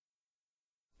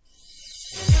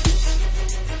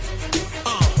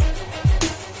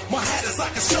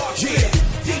a shark's fin.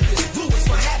 Deepest blue is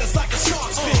my hat is like a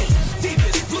shark's fin.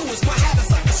 Deepest blue is my hat is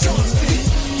like a shark's fin.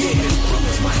 Yeah, blue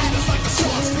is my hat is like a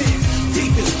shark's fin.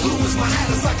 Deepest blue is my hat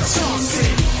is like a shark's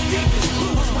fin. Deepest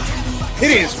blue is my hat is like a shark's fin. It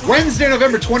is Wednesday,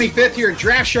 November 25th here at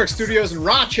Draft Shark Studios in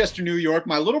Rochester, New York,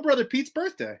 my little brother Pete's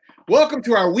birthday. Welcome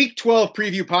to our Week 12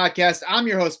 preview podcast. I'm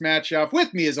your host, Matt Schauf.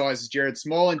 With me, as always, is Jared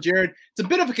Small. And Jared, it's a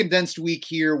bit of a condensed week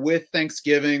here with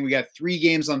Thanksgiving. We got 3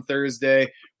 games on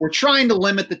Thursday. We're trying to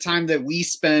limit the time that we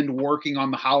spend working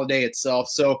on the holiday itself.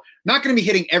 So not going to be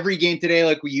hitting every game today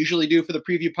like we usually do for the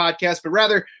preview podcast, but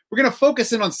rather we're going to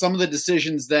focus in on some of the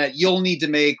decisions that you'll need to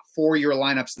make for your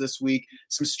lineups this week,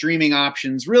 some streaming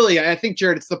options. Really, I think,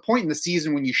 Jared, it's the point in the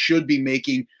season when you should be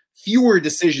making fewer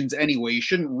decisions anyway. You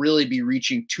shouldn't really be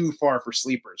reaching too far for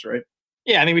sleepers, right?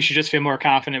 Yeah, I think we should just feel more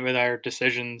confident with our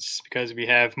decisions because we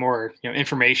have more,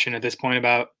 information at this point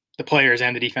about the players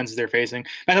and the defenses they're facing.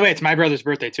 By the way, it's my brother's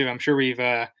birthday too. I'm sure we've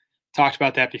talked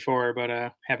about that before, but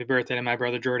happy birthday to my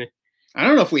brother Jordy. I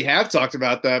don't know if we have talked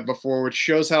about that before, which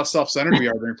shows how self-centered we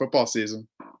are during football season.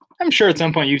 I'm sure at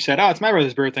some point you said, "Oh, it's my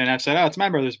brother's birthday," and I've said, "Oh, it's my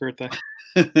brother's birthday."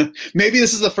 Maybe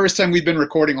this is the first time we've been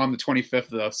recording on the 25th,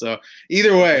 though. So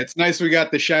either way, it's nice we got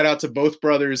the shout out to both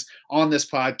brothers on this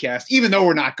podcast, even though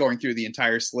we're not going through the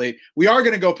entire slate. We are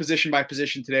going to go position by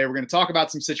position today. We're going to talk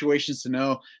about some situations to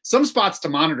know, some spots to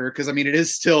monitor, because,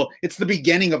 it's the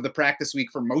beginning of the practice week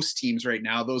for most teams right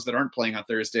now, those that aren't playing on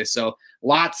Thursday. So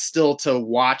lots still to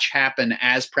watch happen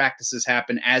as practices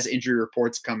happen, as injury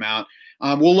reports come out.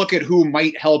 We'll look at who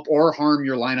might help or harm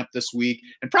your lineup this week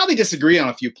and probably disagree on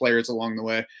a few players along the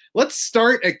way. Let's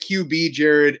start at QB,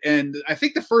 Jared. And I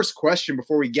think the first question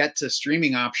before we get to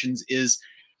streaming options is,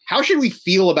 how should we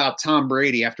feel about Tom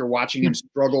Brady after watching him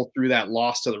struggle through that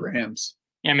loss to the Rams?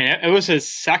 Yeah, I mean, it was his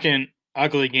second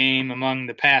ugly game among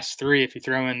the past 3 if you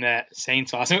throw in that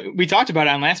Saints loss. And we talked about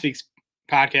it on last week's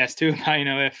podcast too, about,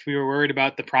 if we were worried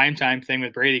about the primetime thing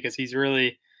with Brady, because he's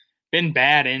really been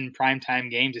bad in primetime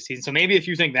games this season. So maybe if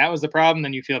you think that was the problem,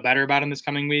 then you feel better about him this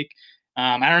coming week.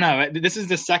 I don't know. This is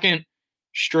the second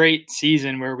straight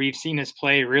season where we've seen his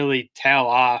play really tail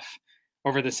off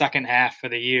over the second half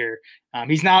of the year.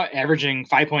 He's now averaging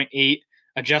 5.8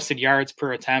 adjusted yards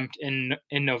per attempt in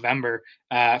November.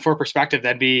 For perspective,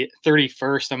 that'd be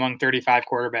 31st among 35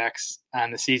 quarterbacks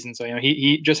on the season. So,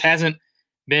 he just hasn't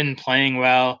been playing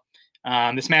well.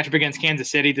 This matchup against Kansas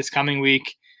City this coming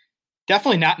week,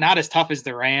 definitely not as tough as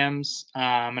the Rams,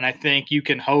 and I think you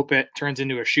can hope it turns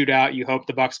into a shootout. You hope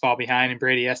the Bucs fall behind and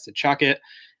Brady has to chuck it.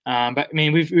 But I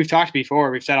mean, we've talked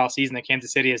before. We've said all season that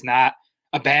Kansas City is not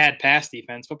a bad pass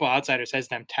defense. Football Outsiders has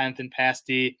them 10th in pass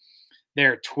D.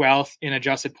 They're 12th in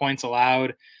adjusted points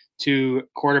allowed to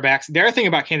quarterbacks. The other thing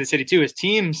about Kansas City too is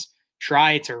teams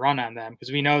try to run on them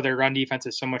because we know their run defense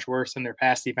is so much worse than their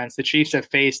pass defense. The Chiefs have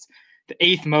faced the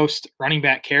 8th most running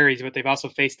back carries, but they've also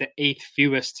faced the 8th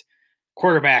fewest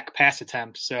quarterback pass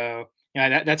attempts. So,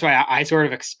 that's why I sort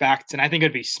of expect, and I think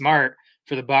it'd be smart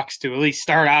for the Bucs to at least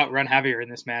start out run heavier in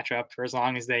this matchup for as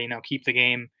long as they, keep the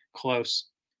game close.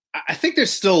 I think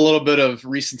there's still a little bit of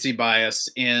recency bias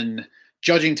in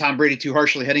judging Tom Brady too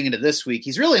harshly heading into this week.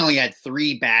 He's really only had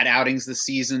 3 bad outings this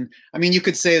season. I mean, you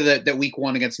could say that week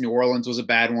 1 against New Orleans was a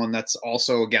bad one. That's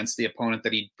also against the opponent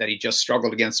that he just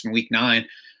struggled against in week 9.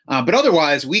 But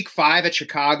otherwise, week 5 at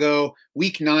Chicago,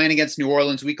 week 9 against New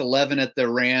Orleans, week 11 at the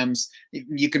Rams,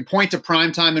 you can point to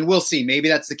primetime, and we'll see. Maybe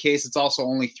that's the case. It's also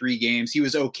only 3 games. He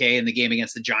was okay in the game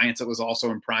against the Giants. It was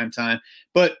also in primetime.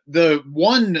 But the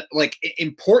one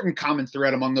important common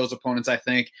thread among those opponents, I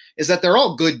think, is that they're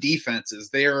all good defenses.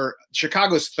 They are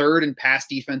Chicago's 3rd in pass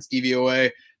defense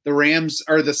DVOA.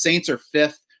 The Saints are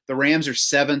 5th. The Rams are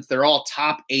 7th. They're all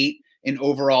top 8 in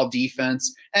overall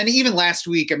defense. And even last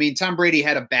week, I mean, Tom Brady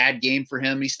had a bad game for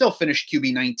him. He still finished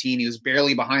QB 19. He was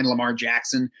barely behind Lamar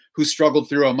Jackson, who struggled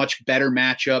through a much better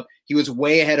matchup. He was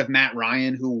way ahead of Matt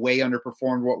Ryan, who way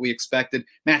underperformed what we expected.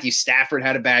 Matthew Stafford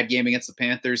had a bad game against the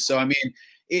Panthers. So, I mean,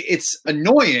 it's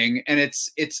annoying, and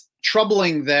it's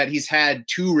troubling that he's had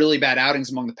 2 really bad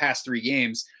outings among the past 3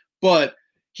 games. But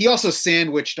he also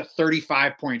sandwiched a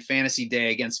 35-point fantasy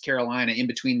day against Carolina in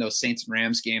between those Saints and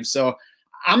Rams games. So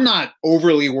I'm not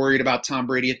overly worried about Tom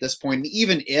Brady at this point. And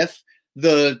even if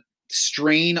the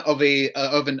strain of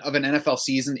an NFL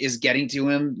season is getting to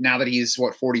him now that he's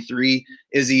 43,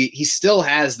 he still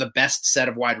has the best set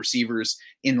of wide receivers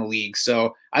in the league.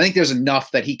 So I think there's enough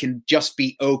that he can just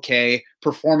be okay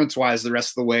performance-wise the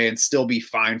rest of the way and still be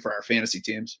fine for our fantasy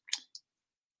teams.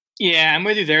 Yeah, I'm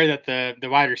with you there that the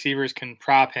wide receivers can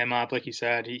prop him up. Like you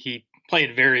said, he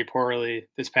played very poorly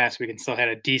this past week and still had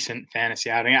a decent fantasy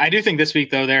outing. I do think this week,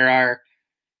 though, there are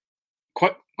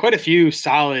quite a few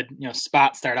solid,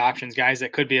 spot start options, guys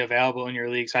that could be available in your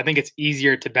league. So I think it's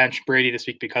easier to bench Brady this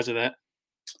week because of that.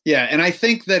 Yeah, and I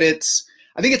think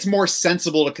it's more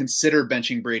sensible to consider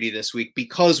benching Brady this week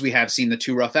because we have seen the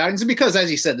 2 rough outings, and because, as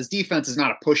you said, this defense is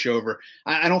not a pushover.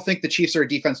 I don't think the Chiefs are a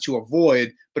defense to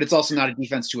avoid, but it's also not a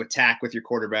defense to attack with your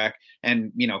quarterback.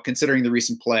 And considering the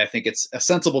recent play, I think it's a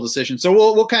sensible decision. So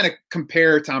we'll kind of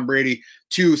compare Tom Brady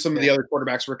to some of the other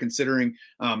quarterbacks we're considering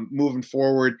moving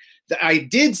forward. I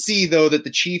did see, though, that the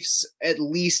Chiefs at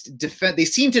least they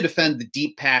seem to defend the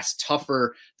deep pass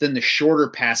tougher than the shorter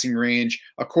passing range,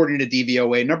 according to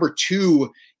DVOA. Number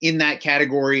 2 in that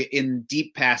category in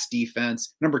deep pass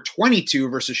defense, number 22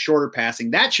 versus shorter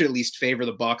passing. That should at least favor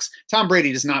the Bucs. Tom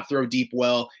Brady does not throw deep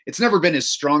well. It's never been his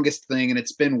strongest thing, and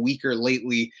it's been weaker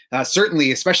lately,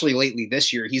 certainly, especially lately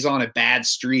this year. He's on a bad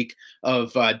streak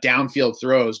of downfield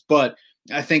throws, but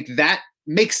I think that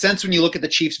makes sense when you look at the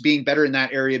Chiefs being better in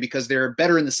that area because they're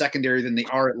better in the secondary than they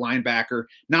are at linebacker,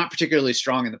 not particularly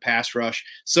strong in the pass rush.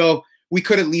 So we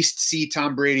could at least see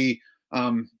Tom Brady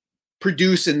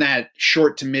produce in that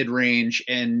short to mid range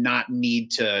and not need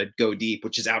to go deep,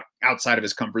 which is outside of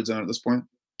his comfort zone at this point.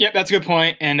 Yep, that's a good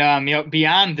point. And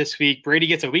beyond this week, Brady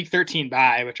gets a week 13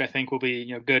 bye, which I think will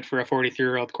be good for a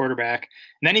 43-year-old quarterback.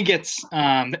 And then he gets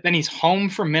then he's home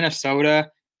from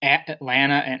Minnesota, at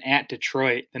Atlanta, and at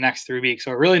Detroit the next 3 weeks.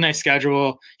 So a really nice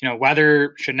schedule.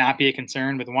 Weather should not be a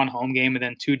concern with 1 home game and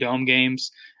then 2 dome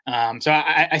games. So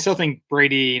I still think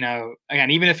Brady,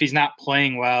 again, even if he's not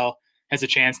playing well, has a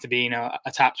chance to be,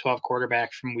 a top 12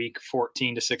 quarterback from week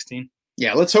 14 to 16.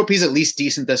 Yeah, let's hope he's at least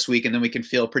decent this week, and then we can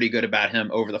feel pretty good about him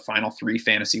over the final 3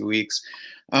 fantasy weeks.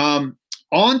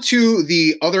 On to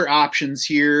the other options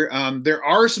here. There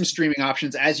are some streaming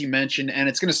options, as you mentioned, and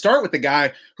it's going to start with the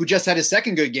guy who just had his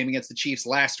second good game against the Chiefs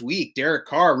last week, Derek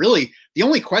Carr. Really, the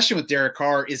only question with Derek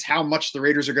Carr is how much the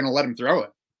Raiders are going to let him throw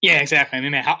it. Yeah, exactly. I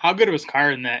mean, man, how good was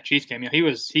Carr in that Chiefs game?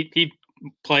 He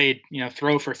played,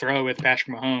 throw for throw with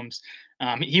Patrick Mahomes.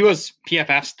 He was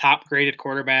PFF's top graded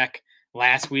quarterback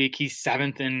last week. He's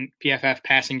 7th in PFF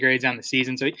passing grades on the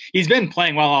season. So he's been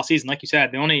playing well all season. Like you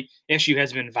said, the only issue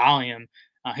has been volume.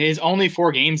 His only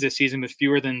 4 games this season with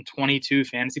fewer than 22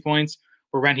 fantasy points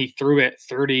were when he threw it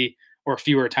 30 or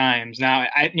fewer times. Now,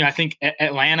 I think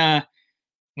Atlanta,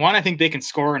 one, I think they can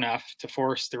score enough to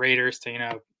force the Raiders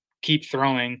to, keep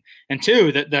throwing. And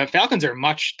 2, the Falcons are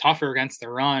much tougher against the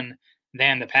run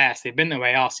than the pass. They've been that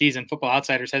way all season. Football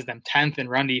Outsiders has them 10th in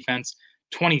run defense,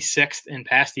 26th in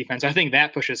pass defense. I think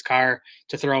that pushes Carr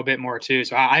to throw a bit more too.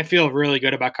 So I feel really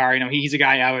good about Carr. He's a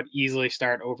guy I would easily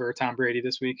start over Tom Brady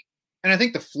this week. And I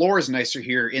think the floor is nicer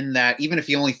here in that even if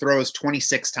he only throws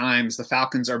 26 times, the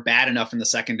Falcons are bad enough in the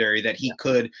secondary that he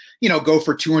could, go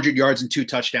for 200 yards and 2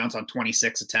 touchdowns on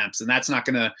 26 attempts. And that's not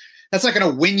going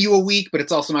to win you a week, but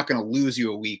it's also not going to lose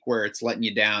you a week where it's letting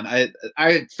you down.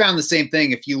 I found the same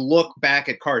thing. If you look back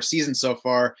at Carr's season so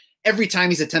far, every time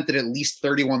he's attempted at least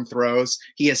 31 throws,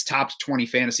 he has topped 20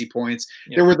 fantasy points.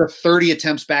 Yeah. There were the 30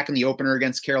 attempts back in the opener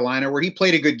against Carolina where he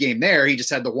played a good game there. He just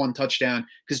had the 1 touchdown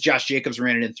because Josh Jacobs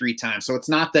ran it in 3 times. So it's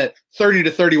not that 30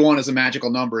 to 31 is a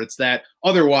magical number. It's that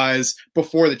otherwise,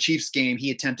 before the Chiefs game, he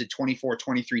attempted 24,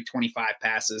 23, 25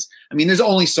 passes. I mean, there's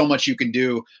only so much you can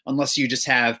do unless you just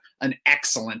have an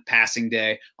excellent passing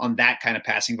day on that kind of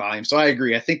passing volume. So I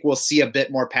agree. I think we'll see a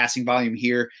bit more passing volume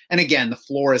here. And again, the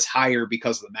floor is higher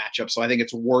because of the matchup. So I think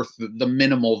it's worth the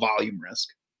minimal volume risk.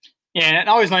 Yeah, and it's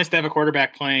always nice to have a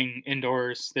quarterback playing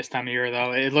indoors this time of year,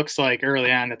 though. It looks like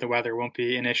early on that the weather won't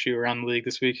be an issue around the league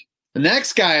this week. The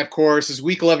next guy, of course, is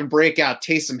Week 11 breakout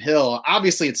Taysom Hill.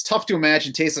 Obviously, it's tough to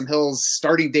imagine Taysom Hill's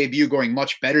starting debut going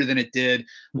much better than it did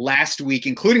last week,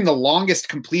 including the longest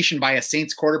completion by a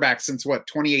Saints quarterback since,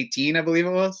 2018, I believe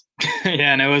it was?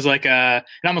 Yeah, and it was like it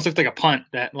almost looked like a punt,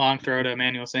 that long throw to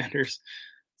Emmanuel Sanders.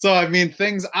 So, I mean,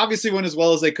 things obviously went as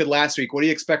well as they could last week. What do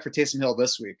you expect for Taysom Hill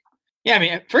this week? Yeah, I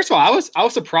mean, first of all, I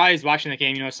was surprised watching the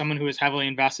game. As someone who was heavily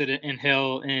invested in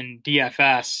Hill in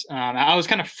DFS, I was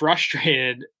kind of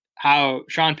frustrated how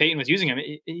Sean Payton was using him.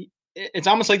 It's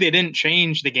almost like they didn't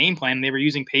change the game plan. They were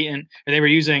using Payton, or they were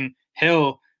using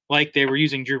Hill like they were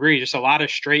using Drew Brees. Just a lot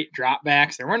of straight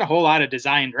dropbacks. There weren't a whole lot of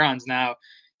designed runs. Now,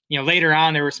 later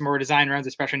on there were some more designed runs,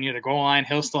 especially near the goal line.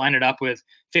 Hill still ended up with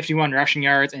 51 rushing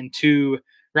yards and 2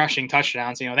 rushing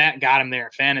touchdowns. That got him there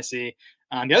in fantasy.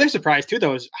 The other surprise too,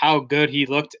 though, is how good he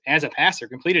looked as a passer.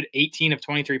 Completed 18 of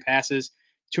 23 passes,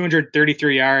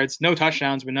 233 yards, no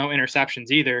touchdowns, but no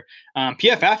interceptions either.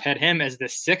 PFF had him as the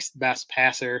 6th best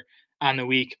passer on the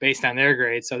week based on their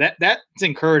grades. So that's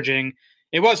encouraging.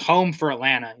 It was home for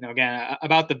Atlanta. Again,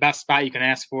 about the best spot you can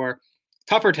ask for.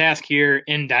 Tougher task here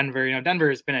in Denver. Denver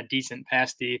has been a decent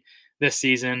pass D this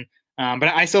season. But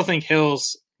I still think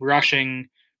Hill's rushing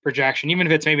projection, even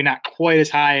if it's maybe not quite as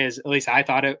high as at least I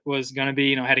thought it was going to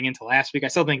be, heading into last week, I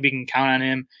still think we can count on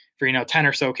him for, 10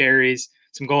 or so carries,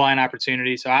 some goal line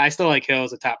opportunities. So I still like Hill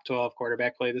as a top 12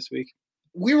 quarterback play this week.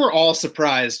 We were all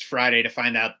surprised Friday to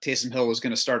find out Taysom Hill was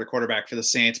going to start a quarterback for the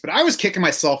Saints, but I was kicking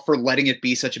myself for letting it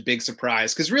be such a big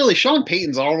surprise because really Sean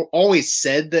Payton's always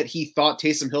said that he thought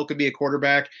Taysom Hill could be a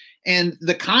quarterback, and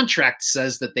the contract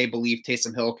says that they believe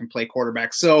Taysom Hill can play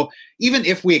quarterback. So even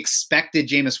if we expected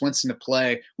Jameis Winston to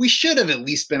play, we should have at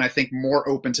least been, I think, more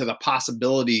open to the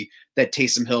possibility that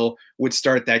Taysom Hill would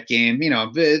start that game.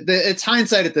 It's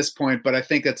hindsight at this point, but I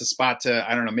think that's a spot to,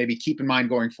 I don't know, maybe keep in mind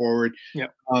going forward.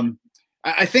 Yep.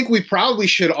 I think we probably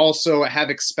should also have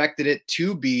expected it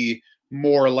to be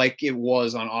more like it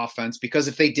was on offense, because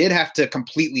if they did have to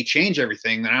completely change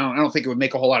everything, then I don't think it would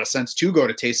make a whole lot of sense to go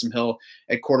to Taysom Hill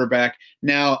at quarterback.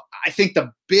 Now, I think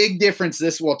the big difference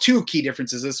two key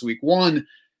differences this week. One,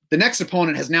 the next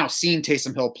opponent has now seen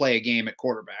Taysom Hill play a game at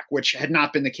quarterback, which had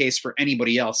not been the case for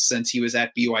anybody else since he was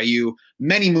at BYU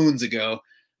many moons ago.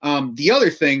 The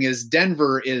other thing is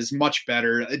Denver is much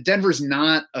better. Denver's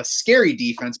not a scary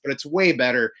defense, but it's way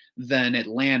better than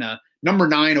Atlanta. Number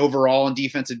 9 overall in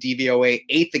defensive DVOA,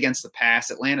 8th against the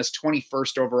pass. Atlanta's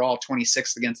 21st overall,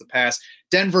 26th against the pass.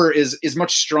 Denver is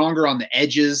much stronger on the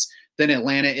edges than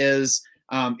Atlanta is.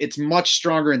 It's much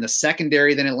stronger in the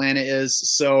secondary than Atlanta is.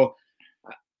 So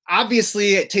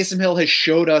obviously, Taysom Hill has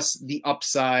showed us the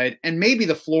upside, and maybe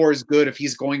the floor is good if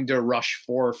he's going to rush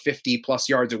for 50-plus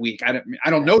yards a week. I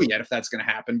don't know yet if that's going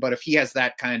to happen, but if he has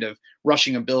that kind of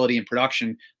rushing ability and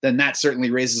production, then that certainly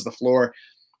raises the floor.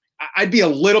 I'd be a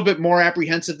little bit more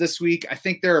apprehensive this week. I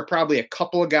think there are probably a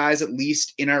couple of guys, at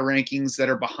least in our rankings, that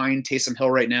are behind Taysom Hill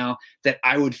right now that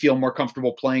I would feel more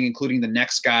comfortable playing, including the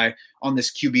next guy on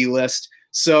this QB list.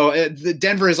 So the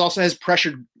Denver has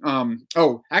pressured.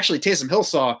 Taysom Hill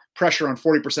saw pressure on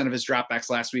 40% of his dropbacks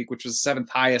last week, which was 7th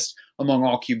highest among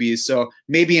all QBs. So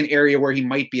maybe an area where he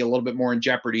might be a little bit more in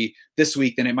jeopardy this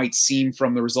week than it might seem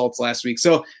from the results last week.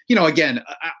 So, again,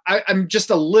 I'm just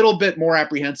a little bit more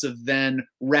apprehensive than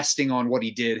resting on what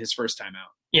he did his first time out.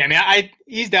 Yeah,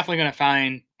 he's definitely going to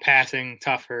find passing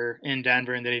tougher in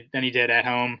Denver than he did at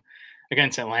home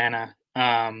against Atlanta.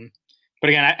 But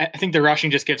again, I think the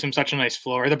rushing just gives him such a nice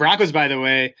floor. The Broncos, by the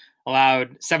way,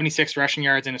 allowed 76 rushing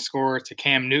yards and a score to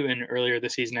Cam Newton earlier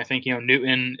this season. I think,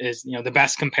 Newton is, the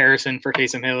best comparison for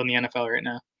Taysom Hill in the NFL right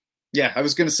now. Yeah, I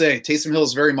was going to say Taysom Hill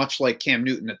is very much like Cam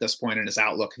Newton at this point in his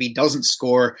outlook. If he doesn't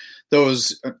score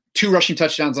those 2 rushing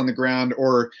touchdowns on the ground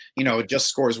or, just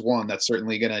scores 1, that's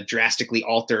certainly going to drastically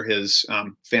alter his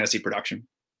fantasy production.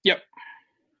 Yep.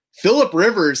 Phillip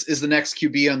Rivers is the next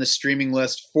QB on the streaming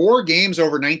list. 4 games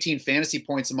over 19 fantasy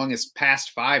points among his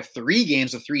past 5. 3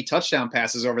 games of 3 touchdown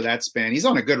passes over that span. He's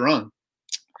on a good run.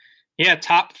 Yeah,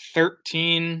 top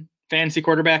 13 fantasy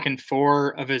quarterback in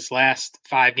 4 of his last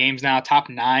 5 games now. Top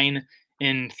 9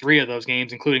 in 3 of those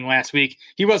games, including last week.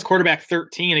 He was quarterback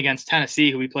 13 against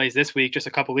Tennessee, who he plays this week, just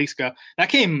a couple weeks ago. That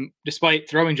came despite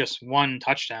throwing just 1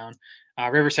 touchdown.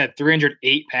 Rivers had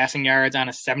 308 passing yards on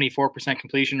a 74%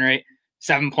 completion rate.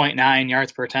 7.9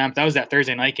 yards per attempt. That was that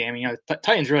Thursday night game.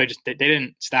 Titans really just they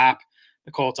didn't stop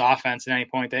the Colts offense at any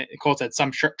point. The Colts had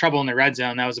some trouble in the red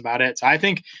zone. That was about it. So I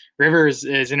think Rivers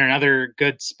is in another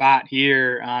good spot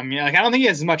here. I don't think he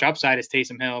has as much upside as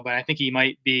Taysom Hill, but I think he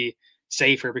might be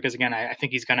safer because, again, I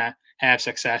think he's going to have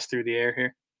success through the air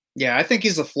here. Yeah, I think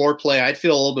he's a floor play. I'd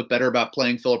feel a little bit better about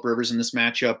playing Phillip Rivers in this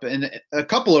matchup. And a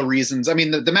couple of reasons. I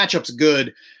mean, the matchup's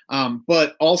good,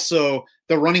 but also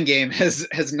the running game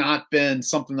has not been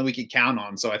something that we could count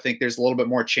on. So I think there's a little bit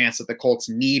more chance that the Colts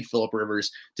need Phillip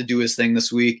Rivers to do his thing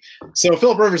this week. So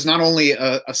Phillip Rivers not only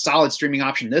a solid streaming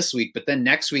option this week, but then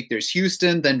next week there's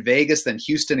Houston, then Vegas, then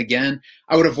Houston again.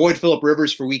 I would avoid Phillip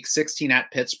Rivers for week 16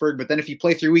 at Pittsburgh, but then if you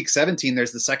play through week 17,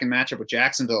 there's the second matchup with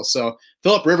Jacksonville. So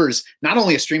Phillip Rivers, not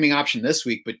only a streaming option this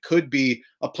week, but could be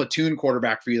a platoon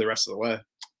quarterback for you the rest of the way.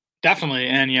 Definitely.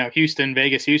 And, Houston,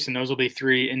 Vegas, Houston, those will be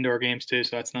 3 indoor games too.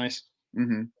 So that's nice.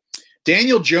 Mm-hmm.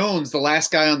 Daniel Jones, the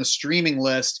last guy on the streaming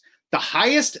list, the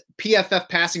highest PFF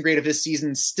passing grade of his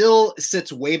season still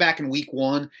sits way back in week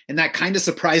 1, and that kind of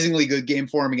surprisingly good game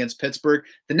for him against Pittsburgh.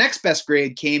 The next best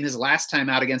grade came his last time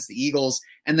out against the Eagles,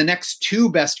 and the next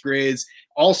 2 best grades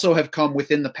also have come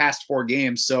within the past 4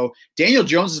 games. So Daniel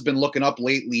Jones has been looking up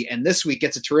lately, and this week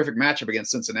gets a terrific matchup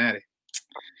against Cincinnati.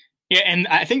 Yeah, and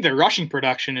I think the rushing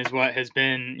production is what has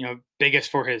been,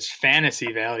 biggest for his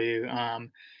fantasy value.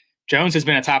 Jones has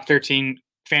been a top 13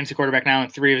 fantasy quarterback now in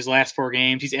 3 of his last 4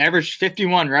 games. He's averaged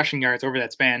 51 rushing yards over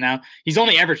that span. Now, he's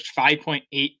only averaged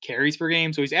 5.8 carries per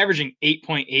game, so he's averaging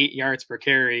 8.8 yards per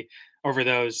carry over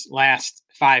those last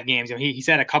 5 games. He's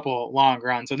had a couple long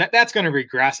runs, so that's going to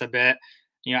regress a bit.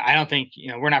 I don't think,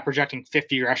 we're not projecting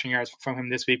 50 rushing yards from him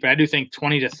this week, but I do think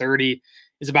 20 to 30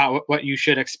 is about what you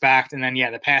should expect. And then,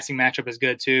 the passing matchup is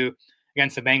good too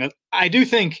against the Bengals. I do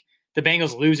think the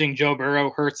Bengals losing Joe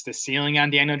Burrow hurts the ceiling on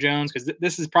Daniel Jones, because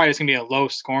this is probably just going to be a low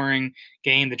scoring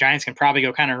game. The Giants can probably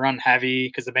go kind of run heavy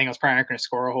because the Bengals probably aren't going to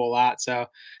score a whole lot. So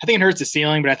I think it hurts the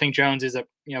ceiling, but I think Jones is a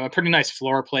pretty nice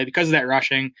floor play because of that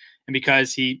rushing and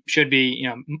because he should be,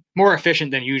 more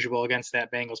efficient than usual against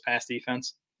that Bengals pass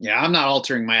defense. Yeah, I'm not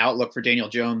altering my outlook for Daniel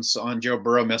Jones on Joe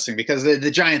Burrow missing, because the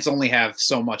Giants only have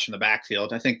so much in the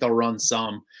backfield. I think they'll run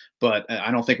some, but I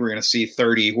don't think we're going to see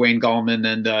 30 Wayne Gallman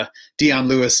and Dion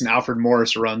Lewis and Alfred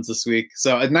Morris runs this week.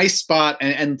 So a nice spot,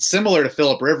 and similar to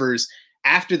Phillip Rivers,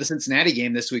 after the Cincinnati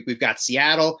game this week, we've got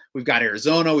Seattle, we've got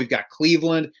Arizona, we've got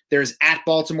Cleveland. There's at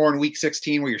Baltimore in week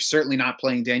 16, where you're certainly not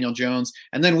playing Daniel Jones.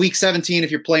 And then week 17,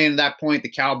 if you're playing at that point, the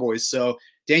Cowboys. So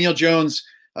Daniel Jones,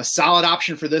 a solid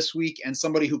option for this week, and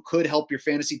somebody who could help your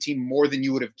fantasy team more than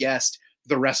you would have guessed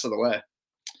the rest of the way.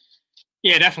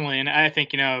 Yeah, definitely. And I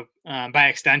think, by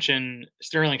extension,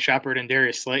 Sterling Shepard and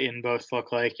Darius Slayton both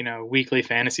look like, weekly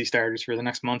fantasy starters for the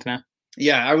next month now.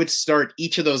 Yeah, I would start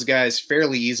each of those guys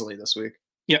fairly easily this week.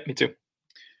 Yep, me too.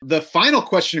 The final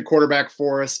question at quarterback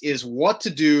for us is what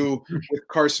to do with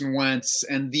Carson Wentz.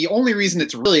 And the only reason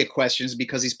it's really a question is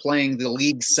because he's playing the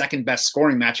league's second best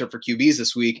scoring matchup for QBs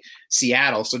this week,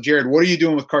 Seattle. So, Jared, what are you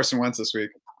doing with Carson Wentz this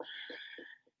week?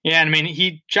 Yeah,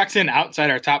 he checks in outside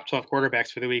our top 12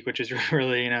 quarterbacks for the week, which is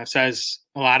really, says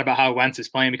a lot about how Wentz is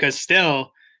playing, because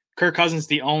still Kirk Cousins is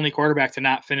the only quarterback to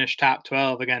not finish top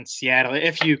 12 against Seattle,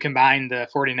 if you combine the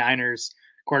 49ers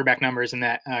quarterback numbers in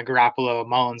that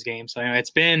Garoppolo-Mullins game. So, it's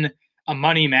been a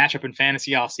money matchup in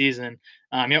fantasy all season.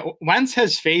 Wentz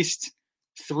has faced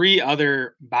 3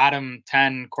 other bottom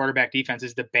 10 quarterback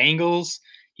defenses. The Bengals,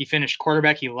 he finished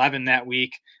quarterback 11 that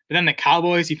week. But then the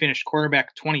Cowboys, he finished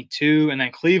quarterback 22. And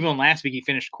then Cleveland last week, he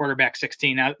finished quarterback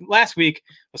 16. Now, last week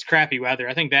was crappy weather.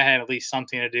 I think that had at least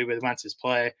something to do with Wentz's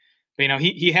play. But,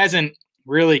 he hasn't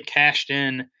really cashed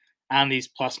in on these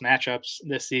plus matchups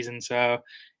this season. So,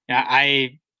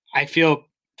 I feel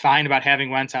fine about having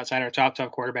Wentz outside our top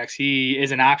 12 quarterbacks. He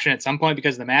is an option at some point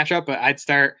because of the matchup, but I'd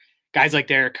start guys like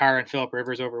Derek Carr and Phillip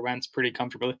Rivers over Wentz pretty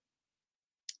comfortably.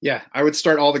 Yeah, I would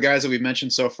start all the guys that we've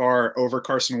mentioned so far over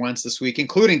Carson Wentz this week,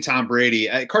 including Tom Brady.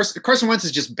 Carson Wentz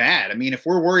is just bad. If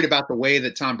we're worried about the way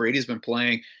that Tom Brady's been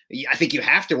playing, I think you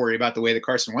have to worry about the way that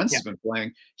Carson Wentz has been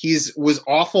playing. Was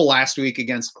awful last week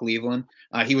against Cleveland.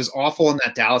 He was awful in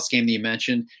that Dallas game that you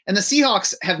mentioned. And the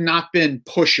Seahawks have not been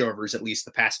pushovers, at least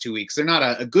the past 2 weeks. They're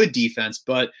not a good defense,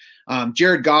 but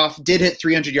Jared Goff did hit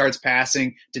 300 yards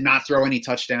passing, did not throw any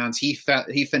touchdowns. He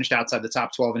finished outside the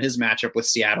top 12 in his matchup with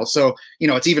Seattle. So,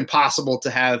 it's even possible to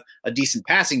have a decent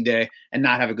passing day and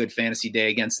not have a good fantasy day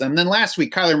against them. And then last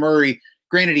week, Kyler Murray,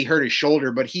 granted he hurt his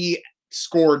shoulder, but he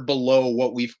scored below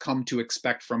what we've come to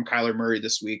expect from Kyler Murray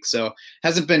this week. So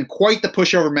hasn't been quite the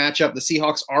pushover matchup. The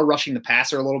Seahawks are rushing the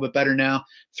passer a little bit better now.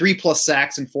 3+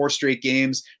 sacks in 4 straight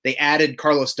games. They added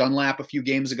Carlos Dunlap a few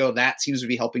games ago. That seems to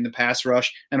be helping the pass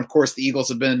rush. And of course, the Eagles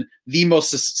have been the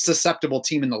most susceptible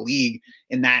team in the league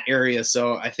in that area.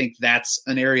 So I think that's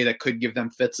an area that could give them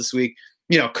fits this week.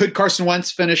 Could Carson Wentz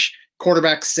finish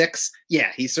quarterback 6?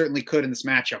 Yeah, he certainly could in this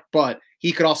matchup, but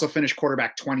he could also finish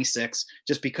quarterback 26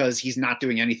 just because he's not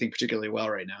doing anything particularly well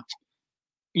right now.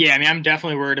 Yeah, I'm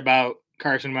definitely worried about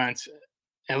Carson Wentz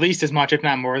at least as much, if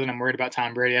not more, than I'm worried about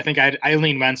Tom Brady. I think I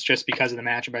lean Wentz just because of the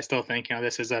matchup. I still think,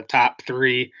 this is a top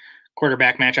 3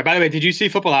 quarterback matchup. By the way, did you see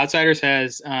Football Outsiders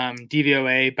has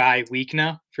DVOA by week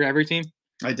now for every team?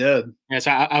 I did. Yeah,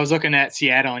 so I was looking at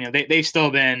Seattle, and they've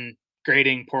still been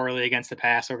grading poorly against the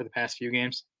pass over the past few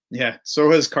games. Yeah,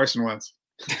 so has Carson Wentz.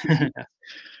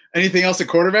 Anything else at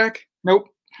quarterback? Nope.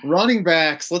 Running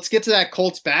backs. Let's get to that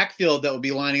Colts backfield that will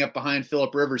be lining up behind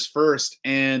Phillip Rivers first.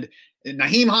 And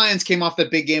Nyheim Hines came off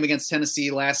that big game against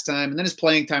Tennessee last time, and then his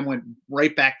playing time went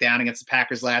right back down against the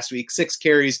Packers last week. 6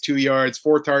 carries, 2 yards,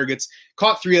 4 targets,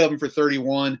 caught 3 of them for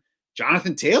 31.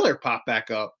 Jonathan Taylor popped back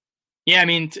up. Yeah,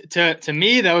 to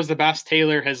me, that was the best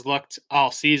Taylor has looked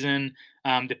all season.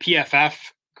 The PFF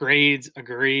grades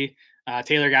agree.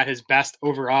 Taylor got his best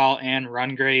overall and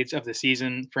run grades of the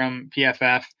season from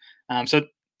PFF. So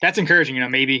that's encouraging.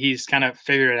 Maybe he's kind of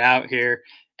figured it out here.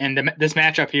 And this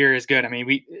matchup here is good.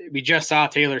 We just saw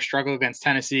Taylor struggle against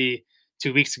Tennessee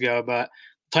 2 weeks ago, but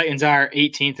Titans are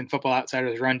 18th in Football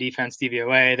Outsiders run defense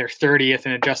DVOA. They're 30th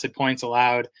in adjusted points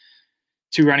allowed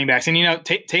to running backs. And,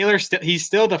 Taylor, he's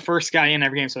still the first guy in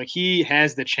every game. So he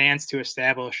has the chance to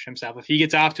establish himself. If he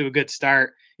gets off to a good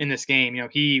start, in this game,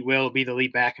 he will be the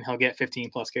lead back and he'll get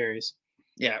 15 plus carries.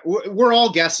 Yeah, we're all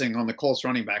guessing on the Colts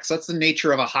running backs. That's the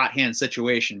nature of a hot hand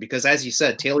situation because, as you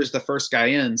said, Taylor's the first guy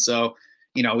in. So,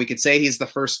 we could say he's the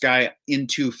first guy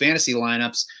into fantasy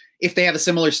lineups. If they have a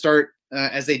similar start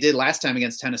as they did last time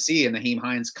against Tennessee and Nyheim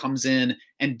Hines comes in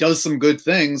and does some good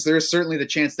things, there's certainly the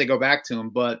chance they go back to him.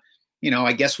 But,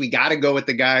 I guess we got to go with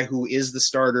the guy who is the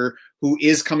starter, who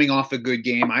is coming off a good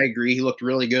game. I agree. He looked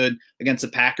really good against the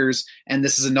Packers, and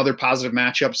this is another positive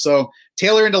matchup. So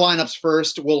Taylor into lineups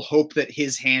first. We'll hope that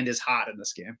his hand is hot in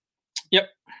this game. Yep.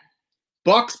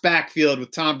 Bucs backfield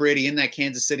with Tom Brady in that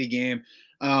Kansas City game.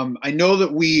 I know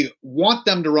that we want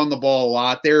them to run the ball a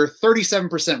lot. They're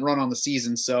 37% run on the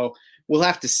season, so we'll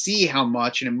have to see how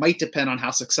much, and it might depend on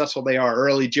how successful they are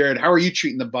early. Jared, how are you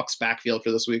treating the Bucs backfield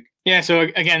for this week? Yeah, so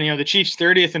again, the Chiefs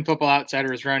 30th in Football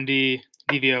Outsiders run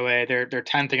DVOA. They're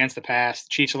 10th against the pass.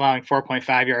 Chiefs allowing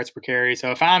 4.5 yards per carry.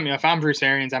 So if I'm Bruce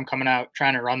Arians, I'm coming out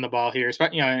trying to run the ball here.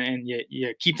 And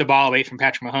you keep the ball away from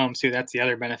Patrick Mahomes too. That's the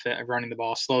other benefit of running the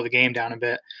ball. Slow the game down a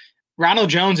bit. Ronald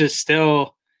Jones is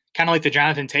still kind of like the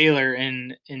Jonathan Taylor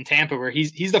in Tampa, where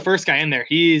he's the first guy in there.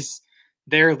 He's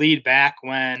their lead back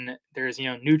when there's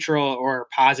neutral or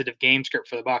positive game script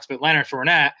for the Bucs. But Leonard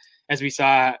Fournette, as we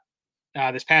saw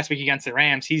this past week against the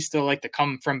Rams, he's still like the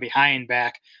come from behind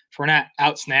back. Fournette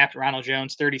outsnapped Ronald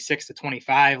Jones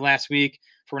 36-25 last week.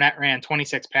 Fournette ran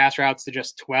 26 pass routes to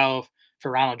just 12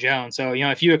 for Ronald Jones. So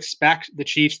if you expect the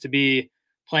Chiefs to be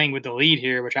playing with the lead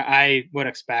here, which I would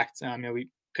expect, we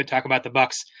could talk about the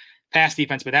Bucs pass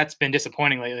defense, but that's been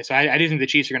disappointing lately. So I do think the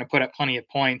Chiefs are going to put up plenty of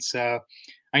points. So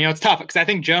it's tough because I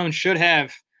think Jones should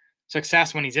have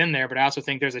success when he's in there, but I also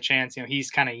think there's a chance,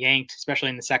 he's kind of yanked, especially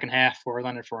in the second half for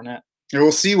Leonard Fournette. And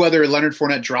we'll see whether Leonard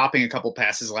Fournette dropping a couple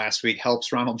passes last week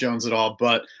helps Ronald Jones at all.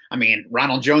 But,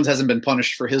 Ronald Jones hasn't been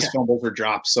punished for his fumbles or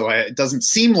drops, so it doesn't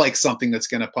seem like something that's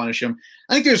going to punish him.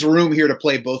 I think there's room here to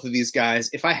play both of these guys.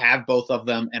 If I have both of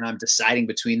them and I'm deciding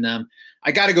between them,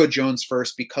 I got to go Jones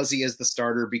first because he is the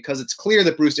starter, because it's clear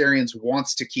that Bruce Arians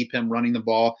wants to keep him running the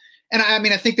ball. And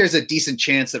I think there's a decent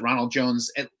chance that Ronald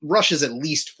Jones rushes at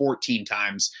least 14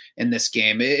 times in this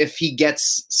game. If he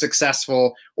gets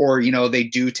successful or, they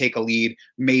do take a lead,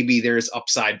 maybe there's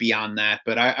upside beyond that.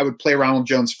 But I would play Ronald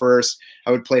Jones first.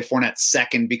 I would play Fournette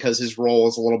second because his role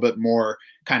is a little bit more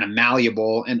kind of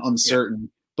malleable and uncertain. Yeah.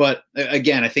 But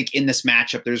again, I think in this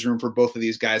matchup, there's room for both of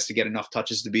these guys to get enough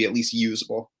touches to be at least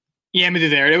usable. Yeah, I'm with you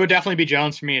there. It would definitely be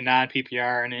Jones for me in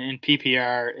non-PPR. And in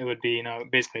PPR, it would be,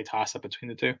 basically a toss-up between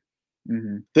the two.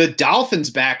 Mm-hmm. The Dolphins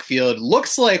backfield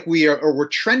looks like we're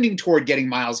trending toward getting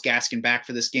Myles Gaskin back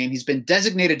for this game. He's been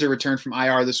designated to return from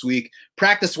IR this week,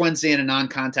 practiced Wednesday in a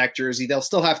non-contact jersey. They'll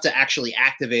still have to actually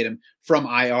activate him from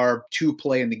IR to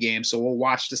play in the game. So we'll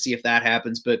watch to see if that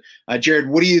happens. But Jared,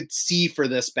 what do you see for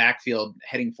this backfield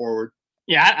heading forward?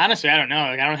 Yeah, honestly, I don't know.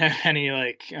 I don't have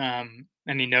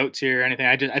any notes here or anything.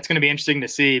 It's going to be interesting to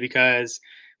see because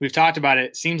we've talked about it.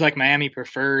 It seems like Miami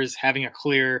prefers having a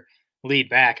clear lead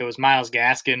back. It was Myles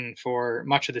Gaskin for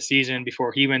much of the season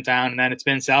before he went down, and then it's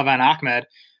been Salvon Ahmed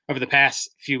over the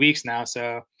past few weeks now.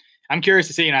 So I'm curious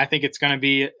to see. I think it's going to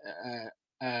be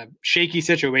a shaky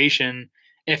situation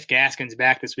if Gaskin's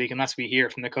back this week, unless we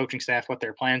hear from the coaching staff what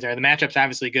their plans are. The matchup's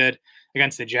obviously good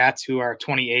against the Jets, who are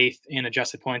 28th in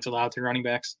adjusted points allowed to running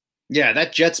backs. Yeah,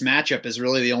 that Jets matchup is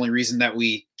really the only reason that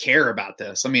we care about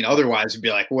this. Otherwise we'd be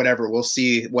like, whatever, we'll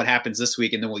see what happens this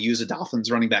week, and then we'll use a Dolphins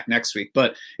running back next week.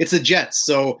 But it's the Jets,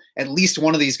 so at least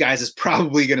one of these guys is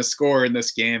probably going to score in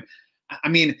this game.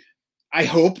 I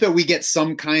hope that we get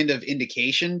some kind of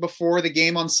indication before the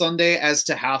game on Sunday as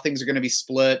to how things are going to be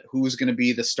split, who's going to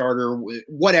be the starter,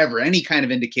 whatever, any kind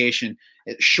of indication.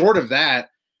 Short of that,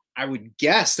 I would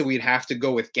guess that we'd have to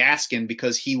go with Gaskin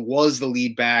because he was the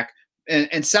lead back.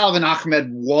 And Salvon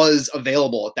Ahmed was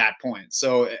available at that point.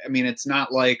 So, it's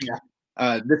not like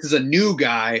this is a new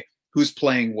guy who's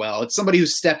playing well. It's somebody who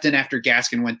stepped in after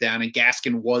Gaskin went down, and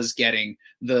Gaskin was getting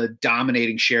the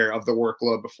dominating share of the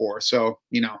workload before. So,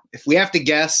 if we have to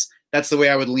guess, that's the way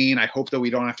I would lean. I hope that we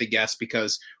don't have to guess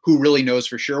because who really knows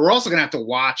for sure. We're also going to have to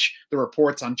watch the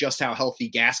reports on just how healthy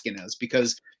Gaskin is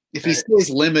because if he stays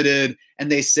limited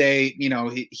and they say,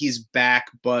 he's back,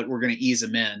 but we're going to ease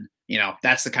him in,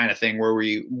 that's the kind of thing where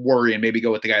we worry and maybe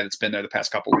go with the guy that's been there the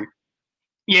past couple of weeks.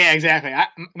 Yeah, exactly.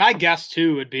 My guess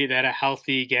too would be that a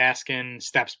healthy Gaskin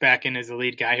steps back in as the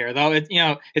lead guy here. Though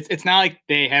it's not like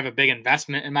they have a big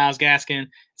investment in Myles Gaskin.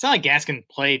 It's not like Gaskin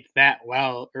played that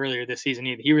well earlier this season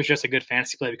either. He was just a good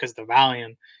fantasy play because of the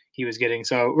volume he was getting.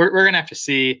 So we're gonna have to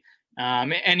see.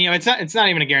 It's not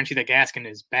even a guarantee that Gaskin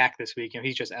is back this week.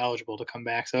 He's just eligible to come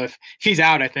back. So if he's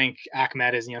out, I think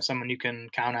Ahmed is someone you can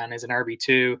count on as an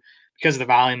RB2 because of the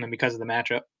volume and because of the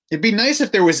matchup. It'd be nice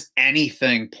if there was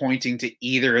anything pointing to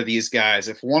either of these guys.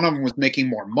 If one of them was making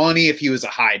more money, if he was a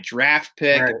high draft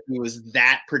pick, Right. if he was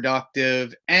that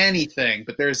productive, anything.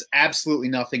 But there's absolutely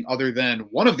nothing other than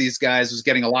one of these guys was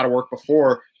getting a lot of work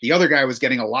before. The other guy was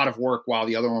getting a lot of work while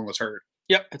the other one was hurt.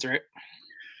 Yep, that's right.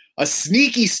 A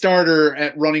sneaky starter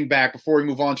at running back before we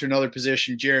move on to another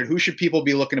position. Jared, who should people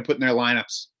be looking to put in their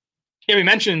lineups? Yeah, we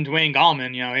mentioned Wayne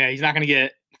Gallman. He's not going to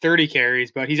get 30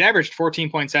 carries, but he's averaged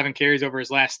 14.7 carries over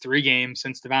his last 3 games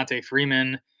since Devontae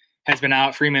Freeman has been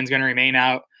out. Freeman's going to remain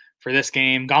out for this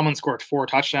game. Gallman scored 4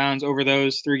 touchdowns over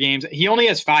those 3 games. He only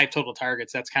has 5 total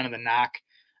targets. That's kind of the knock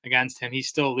against him. He's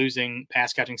still losing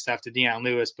pass catching stuff to Deion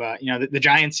Lewis, but the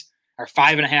Giants are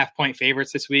 5.5-point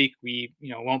favorites this week. We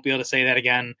won't be able to say that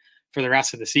again for the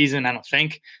rest of the season, I don't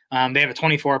think. They have a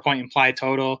 24-point implied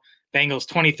total. Bengals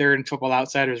 23rd in Football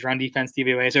Outsiders run defense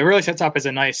DVOA. So it really sets up as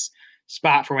a nice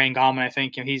spot for Wayne Gallman. I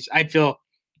think I'd feel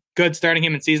good starting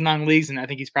him in season-long leagues, and I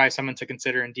think he's probably someone to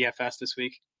consider in DFS this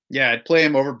week. Yeah, I'd play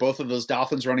him over both of those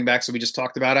Dolphins running backs that we just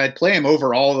talked about. I'd play him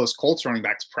over all of those Colts running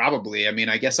backs probably. I mean,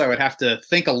 I guess I would have to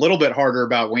think a little bit harder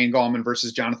about Wayne Gallman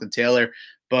versus Jonathan Taylor,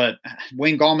 but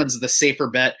Wayne Gallman's the safer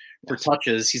bet for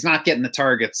touches. He's not getting the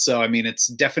targets, so I mean, it's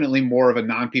definitely more of a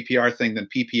non-PPR thing than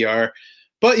PPR.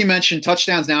 But you mentioned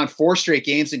touchdowns now in 4 straight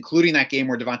games, including that game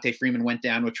where Devontae Freeman went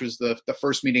down, which was the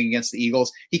first meeting against the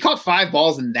Eagles. He caught 5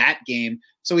 balls in that game,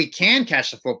 so he can catch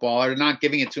the football. They're not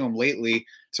giving it to him lately,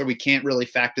 so we can't really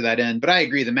factor that in. But I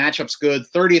agree, the matchup's good.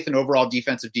 30th in overall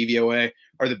defensive DVOA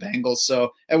are the Bengals. So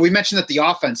and we mentioned that the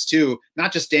offense, too,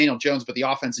 not just Daniel Jones, but the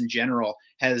offense in general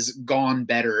has gone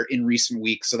better in recent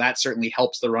weeks. So that certainly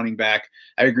helps the running back.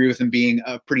 I agree with him being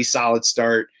a pretty solid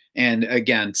start. And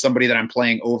again, somebody that I'm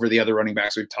playing over the other running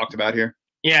backs we've talked about here.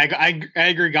 Yeah, I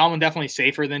agree. Gallman definitely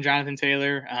safer than Jonathan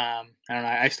Taylor. I don't know.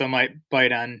 I still might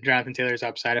bite on Jonathan Taylor's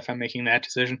upside if I'm making that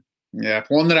decision. Yeah,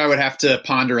 one that I would have to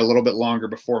ponder a little bit longer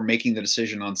before making the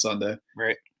decision on Sunday.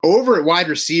 Right. Over at wide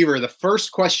receiver, the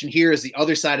first question here is the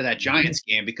other side of that Giants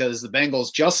game because the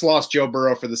Bengals just lost Joe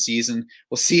Burrow for the season.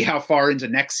 We'll see how far into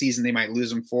next season they might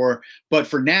lose him for. But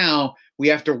for now, we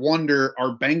have to wonder,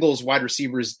 are Bengals wide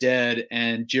receivers dead?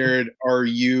 And Jared, are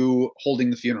you holding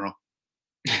the funeral?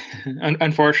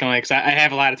 Unfortunately, because I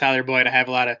have a lot of Tyler Boyd. I have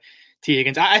a lot of T.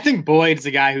 Higgins. I think Boyd is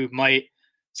the guy who might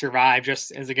survive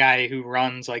just as a guy who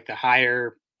runs like the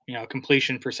higher,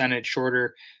 completion percentage,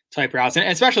 shorter type routes. And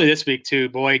especially this week too,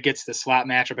 Boyd gets the slot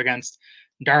matchup against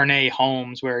Darnay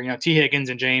Holmes where, T. Higgins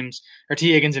and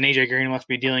AJ Green will have to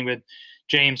be dealing with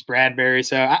James Bradbury.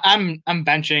 So I'm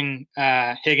benching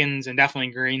Higgins and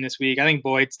definitely Green this week. I think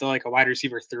Boyd's still like a wide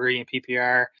receiver 3 in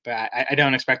PPR, but I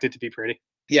don't expect it to be pretty.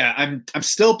 Yeah, I'm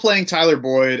still playing Tyler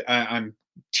Boyd. I'm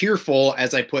tearful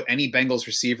as I put any Bengals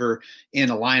receiver in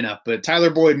a lineup, but Tyler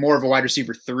Boyd more of a wide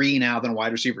receiver 3 now than a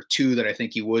wide receiver 2 that I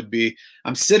think he would be.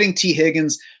 I'm sitting T.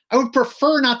 Higgins. I would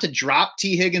prefer not to drop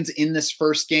T. Higgins in this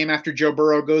first game after Joe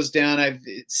Burrow goes down. I've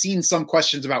seen some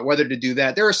questions about whether to do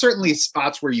that. There are certainly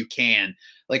spots where you can.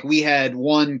 Like we had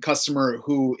one customer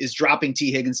who is dropping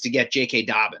T. Higgins to get J.K.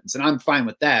 Dobbins, and I'm fine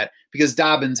with that because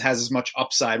Dobbins has as much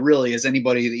upside really as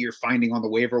anybody that you're finding on the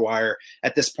waiver wire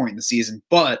at this point in the season.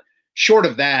 But short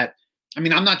of that, I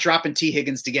mean, I'm not dropping T.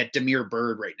 Higgins to get Damiere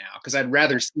Byrd right now because I'd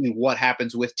rather see what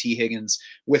happens with T. Higgins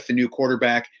with the new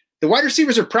quarterback. The wide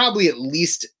receivers are probably at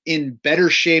least in better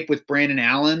shape with Brandon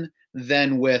Allen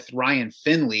than with Ryan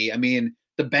Finley. I mean,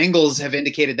 the Bengals have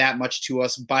indicated that much to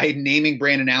us by naming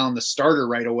Brandon Allen the starter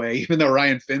right away, even though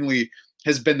Ryan Finley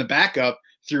has been the backup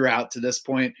throughout to this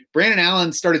point. Brandon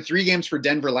Allen started 3 games for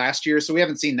Denver last year, so we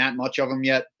haven't seen that much of him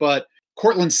yet, but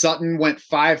Cortland Sutton went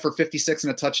 5 for 56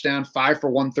 and a touchdown, 5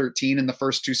 for 113 in the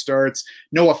first 2 starts.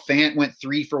 Noah Fant went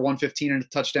 3 for 115 and a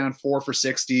touchdown, 4 for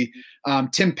 60.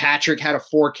 Tim Patrick had a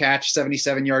 4-catch,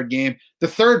 77-yard game. The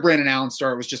third Brandon Allen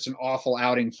start was just an awful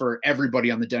outing for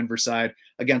everybody on the Denver side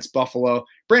against Buffalo.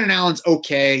 Brandon Allen's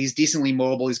okay. He's decently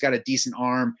mobile. He's got a decent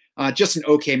arm. Just an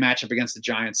okay matchup against the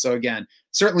Giants. So again,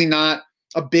 certainly not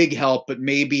a big help, but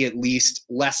maybe at least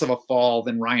less of a fall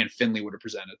than Ryan Finley would have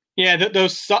presented. Yeah,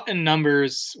 those Sutton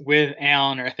numbers with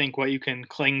Allen are, I think, what you can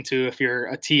cling to if you're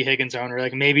a T. Higgins owner.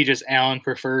 Like maybe just Allen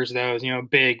prefers those,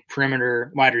 big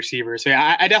perimeter wide receivers. So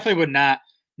yeah, I definitely would not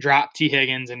drop T.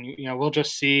 Higgins, and we'll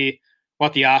just see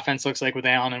what the offense looks like with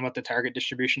Allen and what the target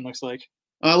distribution looks like.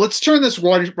 Let's turn this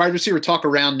wide receiver talk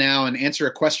around now and answer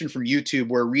a question from YouTube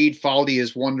where Reed Faldy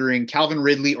is wondering Calvin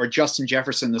Ridley or Justin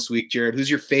Jefferson this week. Jared, who's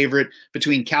your favorite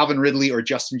between Calvin Ridley or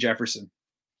Justin Jefferson?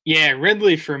 Yeah,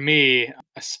 Ridley for me,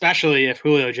 especially if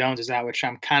Julio Jones is out, which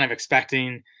I'm kind of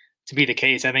expecting to be the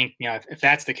case. I think, if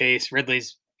that's the case,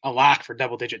 Ridley's a lock for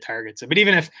double-digit targets. But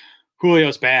even if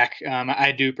Julio's back,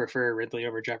 I do prefer Ridley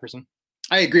over Jefferson.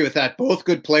 I agree with that. Both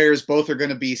good players. Both are going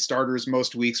to be starters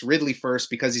most weeks. Ridley first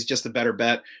because he's just a better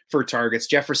bet for targets.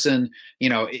 Jefferson,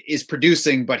 is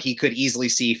producing, but he could easily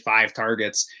see 5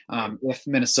 targets if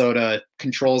Minnesota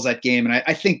controls that game. And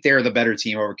I think they're the better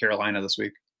team over Carolina this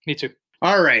week. Me too.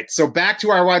 All right, so back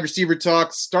to our wide receiver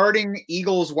talk. Starting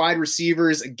Eagles wide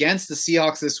receivers against the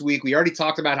Seahawks this week. We already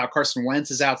talked about how Carson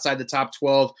Wentz is outside the top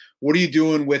 12. What are you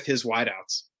doing with his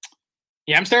wideouts?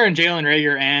 Yeah, I'm starting Jalen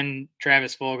Reagor and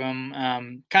Travis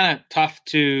Fulgham. Kind of tough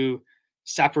to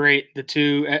separate the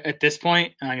two at this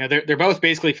point. They're both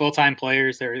basically full-time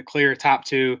players. They're the clear top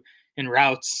 2 in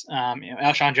routes.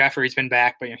 Alshon Jeffrey's been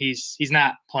back, but he's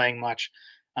not playing much.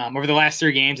 Over the last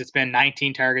 3 games, it's been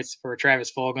 19 targets for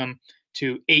Travis Fulgham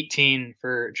to 18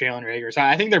 for Jalen Reagor. So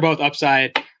I think they're both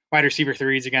upside wide receiver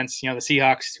 3s against the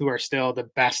Seahawks, who are still the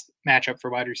best matchup for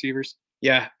wide receivers.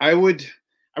 Yeah, I would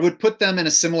put them in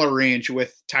a similar range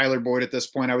with Tyler Boyd at this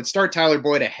point. I would start Tyler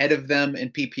Boyd ahead of them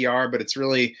in PPR, but it's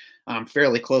really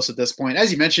fairly close at this point.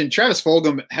 As you mentioned, Travis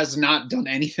Fulgham has not done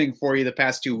anything for you the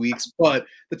past 2 weeks, but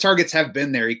the targets have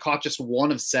been there. He caught just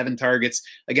 1 of 7 targets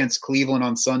against Cleveland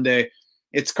on Sunday.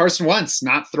 It's Carson Wentz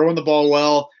not throwing the ball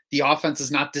well. The offense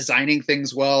is not designing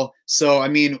things well. So,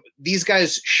 these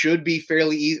guys should be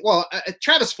fairly easy. Well,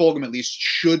 Travis Fulgham at least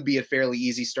should be a fairly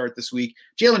easy start this week.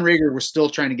 Jalen Reagor, we're still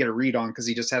trying to get a read on because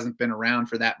he just hasn't been around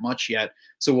for that much yet.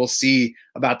 So we'll see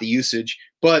about the usage.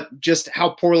 But just how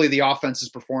poorly the offense is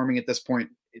performing at this point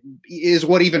is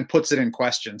what even puts it in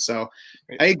question. So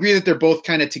I agree that they're both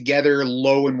kind of together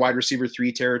low in wide receiver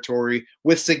 3 territory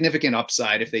with significant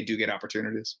upside if they do get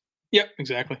opportunities. Yep,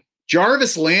 exactly.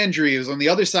 Jarvis Landry was on the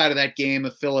other side of that game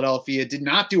of Philadelphia, did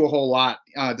not do a whole lot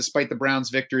despite the Browns'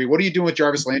 victory. What are you doing with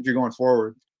Jarvis Landry going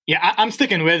forward? Yeah, I'm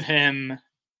sticking with him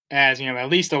as, at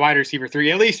least a wide receiver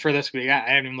 3, at least for this week. I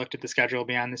haven't even looked at the schedule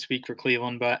beyond this week for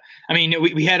Cleveland, but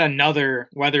we had another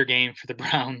weather game for the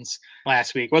Browns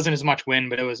last week. It wasn't as much wind,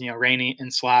 but it was, rainy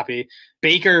and sloppy.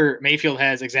 Baker Mayfield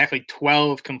has exactly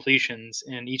 12 completions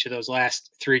in each of those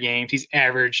last 3 games. He's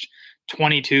averaged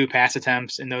 22 pass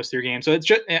attempts in those 3 games. So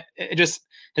it just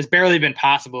has barely been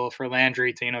possible for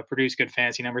Landry to, produce good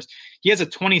fantasy numbers. He has a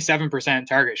 27%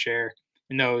 target share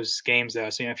in those games though.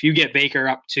 So, if you get Baker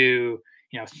up to,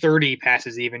 30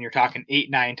 passes even, you're talking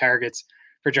 8-9 targets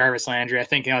for Jarvis Landry. I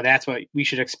think, that's what we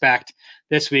should expect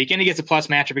this week. And he gets a plus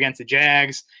matchup against the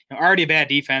Jags. Already a bad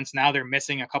defense. Now they're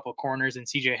missing a couple corners in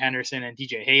CJ Henderson and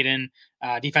DJ Hayden.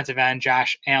 Defensive end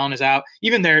Josh Allen is out.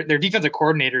 Even their defensive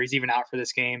coordinator is even out for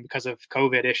this game because of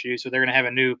COVID issues. So they're going to have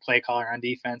a new play caller on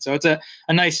defense. So it's a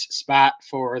nice spot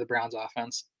for the Browns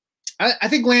offense. I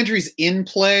think Landry's in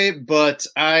play, but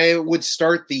I would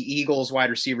start the Eagles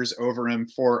wide receivers over him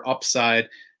for upside.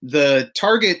 The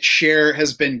target share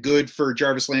has been good for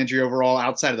Jarvis Landry overall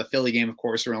outside of the Philly game, of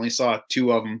course. We only saw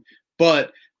 2 of them.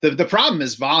 But the problem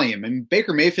is volume. And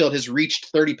Baker Mayfield has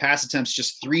reached 30 pass attempts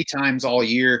just 3 times all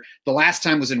year. The last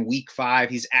time was in week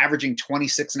 5. He's averaging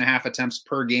 26.5 attempts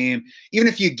per game. Even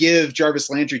if you give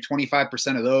Jarvis Landry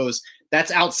 25% of those,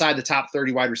 that's outside the top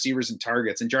 30 wide receivers and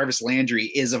targets. And Jarvis Landry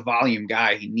is a volume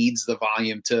guy. He needs the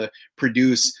volume to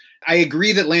produce. I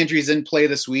agree that Landry is in play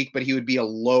this week, but he would be a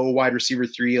low wide receiver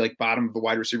 3, like bottom of the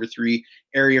wide receiver 3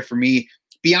 area for me.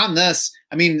 Beyond this,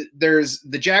 there's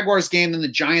the Jaguars game, then the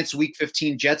Giants week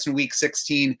 15, Jets in week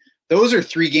 16. Those are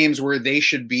 3 games where they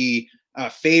should be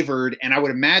favored, and I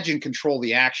would imagine control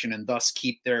the action and thus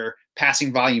keep their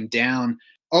passing volume down.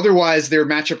 Otherwise, their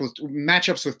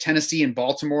matchups with Tennessee and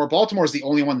Baltimore. Baltimore is the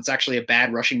only one that's actually a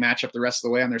bad rushing matchup the rest of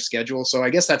the way on their schedule. So I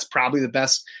guess that's probably the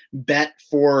best bet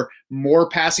for more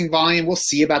passing volume. We'll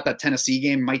see about that Tennessee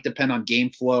game. Might depend on game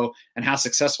flow and how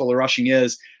successful the rushing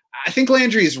is. I think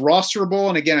Landry is rosterable,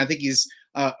 and again, I think he's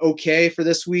okay for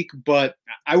this week, but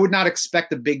I would not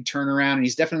expect a big turnaround, and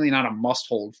he's definitely not a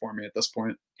must-hold for me at this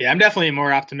point. Yeah, I'm definitely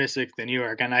more optimistic than you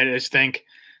are, and I just think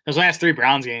those last 3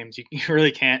 Browns games, you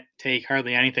really can't take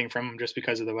hardly anything from them just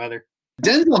because of the weather.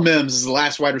 Denzel Mims is the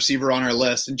last wide receiver on our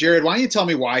list. And Jared, why don't you tell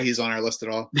me why he's on our list at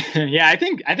all? Yeah, I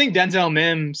think Denzel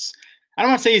Mims, I don't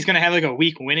want to say he's going to have like a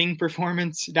weak winning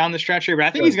performance down the stretch here, but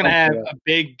I think he's going to have a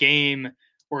big game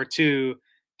or 2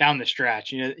 down the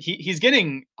stretch. He's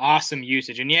getting awesome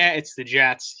usage. And yeah, it's the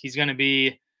Jets. He's going to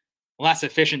be less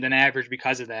efficient than average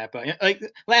because of that. But like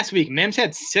last week, Mims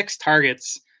had 6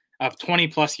 targets of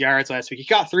 20-plus yards last week. He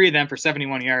got 3 of them for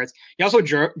 71 yards. He also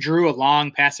drew a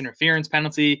long pass interference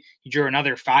penalty. He drew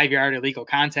another 5-yard illegal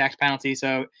contact penalty.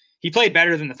 So he played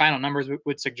better than the final numbers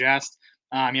would suggest.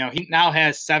 He now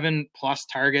has 7-plus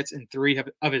targets in 3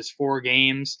 of his 4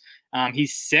 games.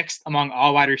 He's 6th among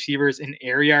all wide receivers in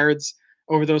air yards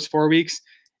over those 4 weeks.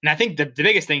 And I think the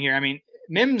biggest thing here,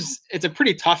 Mims, it's a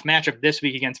pretty tough matchup this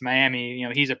week against Miami. You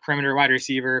know, he's a perimeter wide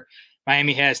receiver.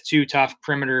 Miami has 2 tough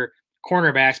perimeter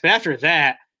cornerbacks. But after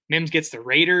that, Mims gets the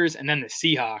Raiders and then the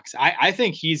Seahawks. I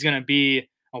think he's going to be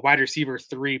a wide receiver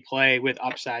 3 play with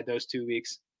upside those 2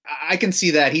 weeks. I can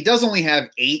see that. He does only have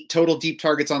 8 total deep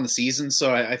targets on the season,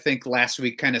 so I think last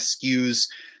week kind of skews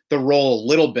the role a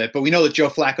little bit. But we know that Joe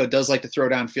Flacco does like to throw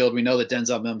downfield. We know that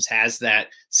Denzel Mims has that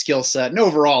skill set. And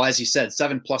overall, as you said,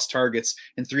 7+ targets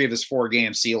in 3 of his 4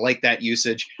 games. So you like that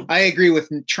usage. I agree with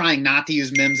trying not to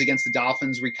use Mims against the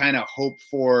Dolphins. We kind of hope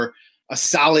for a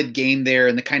solid game there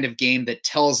and the kind of game that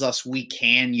tells us we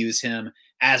can use him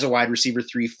as a wide receiver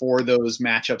 3 for those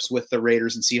matchups with the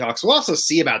Raiders and Seahawks. We'll also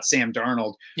see about Sam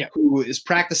Darnold, who is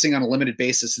practicing on a limited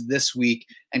basis this week,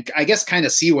 and I guess kind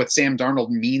of see what Sam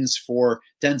Darnold means for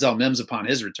Denzel Mims upon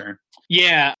his return.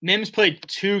 Yeah, Mims played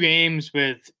 2 games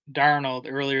with Darnold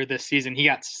earlier this season. He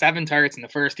got 7 targets in the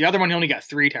first. The other one, he only got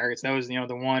 3 targets. That was, the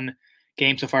one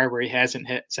game so far where he hasn't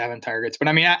hit 7 targets. But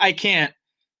I mean, I can't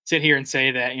sit here and say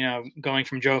that, going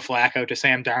from Joe Flacco to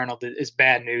Sam Darnold is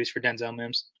bad news for Denzel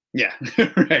Mims. Yeah,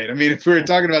 right. I mean, if we were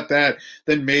talking about that,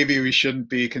 then maybe we shouldn't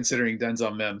be considering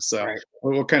Denzel Mims. So right.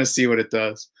 We'll kind of see what it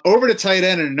does. Over to tight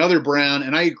end and another Brown,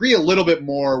 and I agree a little bit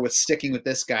more with sticking with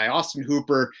this guy, Austin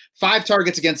Hooper. 5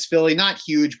 targets against Philly, not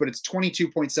huge, but it's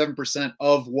 22.7%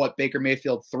 of what Baker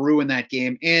Mayfield threw in that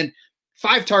game. And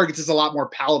 5 targets is a lot more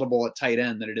palatable at tight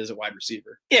end than it is at wide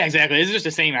receiver. Yeah, exactly. It's just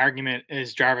the same argument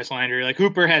as Jarvis Landry. Like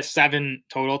Hooper has 7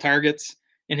 total targets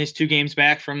in his 2 games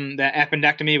back from the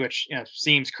appendectomy, which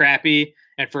seems crappy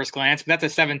at first glance, but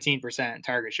that's a 17%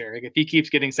 target share. Like if he keeps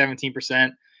getting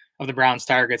 17% of the Browns'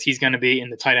 targets, he's going to be in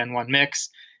the tight end 1 mix.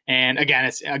 And again,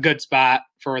 it's a good spot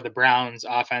for the Browns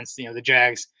offense. The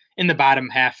Jags in the bottom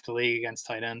half of the league against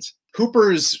tight ends.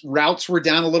 Hooper's routes were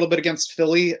down a little bit against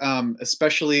Philly,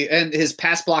 especially, and his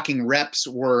pass blocking reps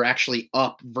were actually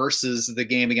up versus the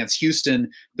game against Houston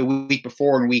the week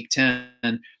before in week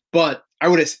 10. But I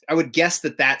would guess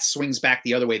that swings back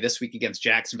the other way this week against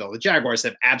Jacksonville. The Jaguars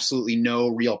have absolutely no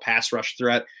real pass rush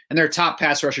threat, and their top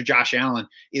pass rusher, Josh Allen,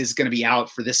 is going to be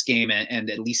out for this game and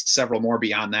at least several more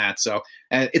beyond that. So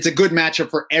it's a good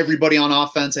matchup for everybody on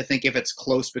offense. I think if it's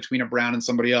close between a Brown and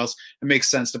somebody else, it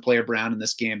makes sense to play a Brown in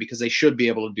this game because they should be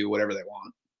able to do whatever they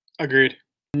want. Agreed.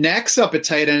 Next up at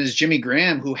tight end is Jimmy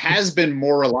Graham, who has been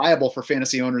more reliable for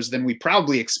fantasy owners than we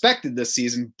probably expected this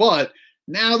season, but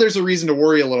now there's a reason to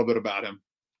worry a little bit about him.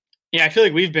 Yeah, I feel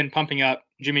like we've been pumping up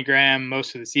Jimmy Graham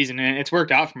most of the season, and it's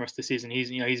worked out for most of the season.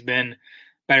 He's been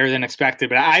better than expected,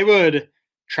 but I would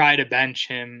try to bench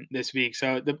him this week.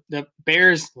 So the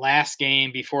Bears' last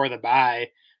game before the bye,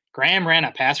 Graham ran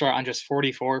a pass route on just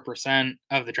 44%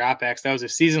 of the dropbacks. That was a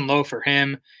season low for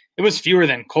him. It was fewer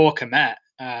than Cole Kmet,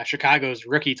 Chicago's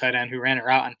rookie tight end, who ran a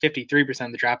route on 53%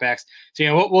 of the dropbacks.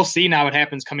 So we'll see now what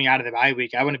happens coming out of the bye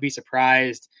week. I wouldn't be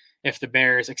surprised if the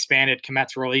Bears expanded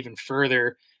Kmet's role even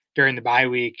further during the bye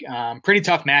week. Pretty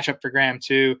tough matchup for Graham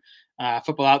too.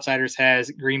 Football Outsiders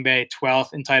has Green Bay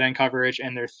 12th in tight end coverage,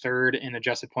 and they're 3rd in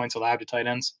adjusted points allowed to tight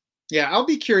ends. Yeah, I'll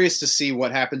be curious to see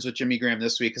what happens with Jimmy Graham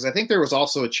this week, because I think there was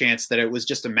also a chance that it was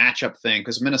just a matchup thing,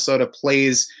 because Minnesota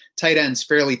plays tight ends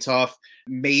fairly tough.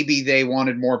 Maybe they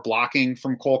wanted more blocking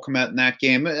from Cole Kmet in that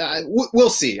game. We'll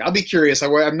see. I'll be curious.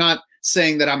 I'm not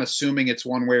saying that I'm assuming it's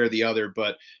one way or the other,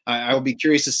 but I will be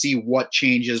curious to see what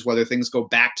changes, whether things go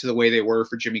back to the way they were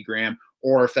for Jimmy Graham,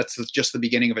 or if that's just the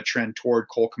beginning of a trend toward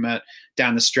Cole Kmet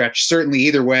down the stretch. Certainly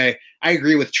either way, I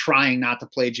agree with trying not to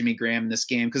play Jimmy Graham in this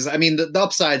game, because I mean, the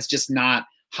upside's just not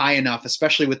high enough,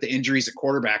 especially with the injuries at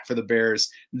quarterback for the Bears,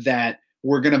 that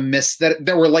we're going to miss that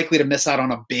we're likely to miss out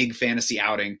on a big fantasy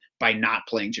outing by not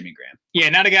playing Jimmy Graham. Yeah,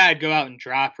 not a guy I'd go out and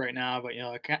drop right now, but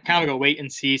kind of a wait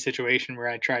and see situation where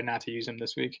I tried not to use him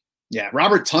this week. Yeah,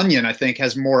 Robert Tonyan, I think,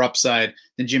 has more upside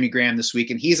than Jimmy Graham this week,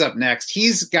 and he's up next.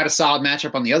 He's got a solid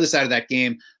matchup on the other side of that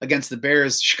game against the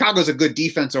Bears. Chicago's a good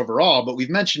defense overall, but we've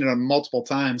mentioned it multiple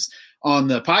times on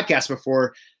the podcast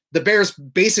before. The Bears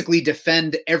basically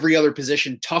defend every other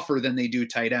position tougher than they do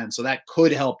tight end, so that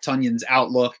could help Tonyan's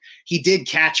outlook. He did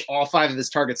catch all 5 of his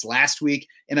targets last week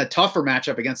in a tougher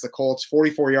matchup against the Colts,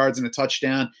 44 yards and a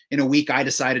touchdown. In a week, I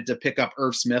decided to pick up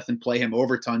Irv Smith and play him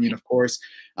over Tonyan, of course.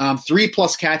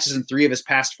 3+ catches in 3 of his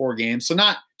past 4 games, so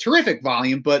not terrific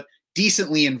volume, but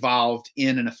decently involved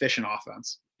in an efficient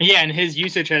offense. Yeah, and his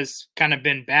usage has kind of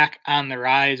been back on the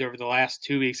rise over the last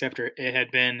 2 weeks after it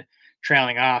had been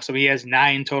trailing off. So he has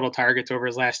 9 total targets over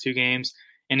his last 2 games,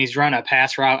 and he's run a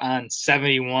pass route on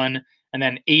 71 and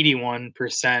then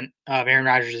 81% of Aaron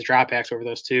Rodgers' dropbacks over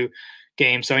those 2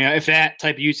 games. So, if that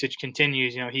type of usage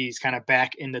continues, he's kind of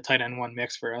back in the tight end 1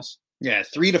 mix for us. Yeah,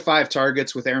 3 to 5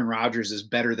 targets with Aaron Rodgers is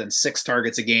better than 6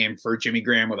 targets a game for Jimmy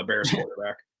Graham with a Bears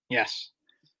quarterback. Yes.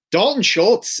 Dalton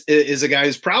Schultz is a guy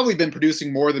who's probably been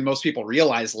producing more than most people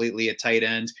realize lately at tight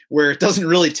end, where it doesn't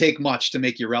really take much to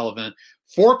make you relevant.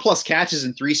 4+ catches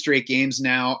in 3 straight games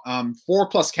now,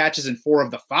 4+ catches in 4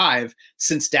 of the 5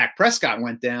 since Dak Prescott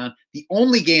went down. The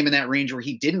only game in that range where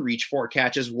he didn't reach 4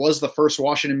 catches was the first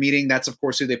Washington meeting. That's, of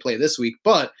course, who they play this week.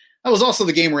 But that was also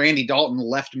the game where Andy Dalton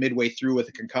left midway through with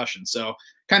a concussion. So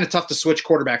kind of tough to switch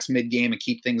quarterbacks mid-game and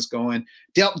keep things going.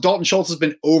 Dalton Schultz has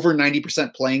been over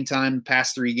 90% playing time the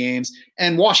past 3 games,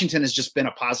 and Washington has just been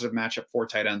a positive matchup for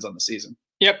tight ends on the season.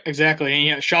 Yep, exactly.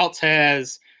 And Schultz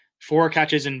has 4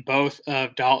 catches in both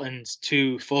of Dalton's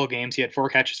 2 full games. He had 4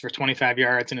 catches for 25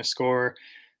 yards and a score.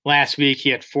 Last week, he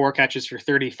had 4 catches for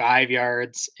 35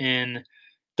 yards in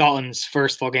Dalton's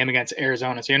first full game against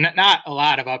Arizona. So not a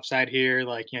lot of upside here.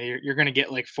 Like, you're going to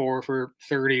get like 4 for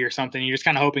 30 or something. You're just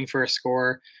kind of hoping for a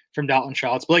score from Dalton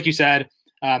Schultz. But like you said,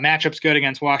 matchup's good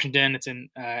against Washington. It's an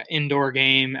indoor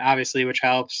game, obviously, which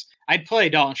helps. I'd play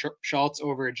Dalton Schultz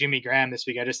over Jimmy Graham this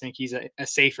week. I just think he's a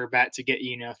safer bet to get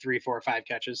 3, 4, 5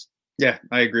 catches. Yeah,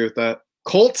 I agree with that.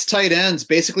 Colts tight ends,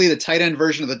 basically the tight end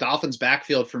version of the Dolphins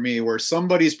backfield for me, where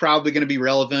somebody's probably going to be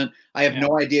relevant. I have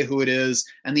no idea who it is.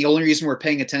 And the only reason we're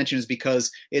paying attention is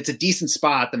because it's a decent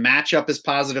spot. The matchup is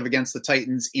positive against the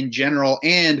Titans in general.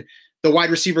 And the wide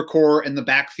receiver core and the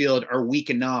backfield are weak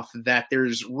enough that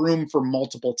there's room for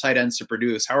multiple tight ends to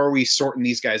produce. How are we sorting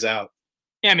these guys out?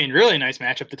 Yeah, really nice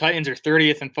matchup. The Titans are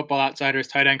 30th in Football Outsiders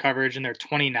tight end coverage, and they're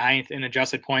 29th in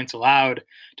adjusted points allowed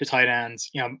to tight ends.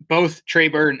 Both Trey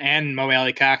Burton and Mo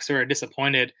Alie-Cox were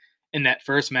disappointed in that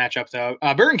first matchup, though.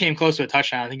 Burton came close to a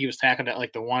touchdown. I think he was tackled at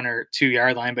like the 1 or 2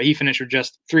 yard line, but he finished with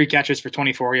just 3 catches for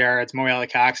 24 yards. Mo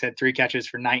Alie-Cox had 3 catches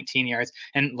for 19 yards.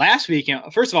 And last week,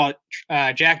 first of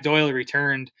all, Jack Doyle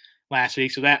returned last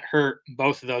week, so that hurt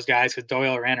both of those guys because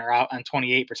Doyle ran her out on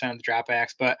 28% of the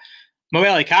dropbacks. But Mo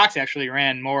Alie-Cox actually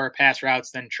ran more pass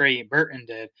routes than Trey Burton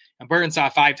did. And Burton saw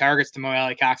 5 targets to Mo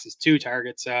Alie-Cox's 2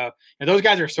 targets. So those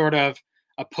guys are sort of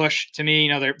a push to me.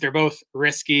 They're both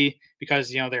risky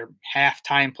because, they're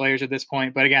half-time players at this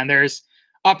point. But again, there's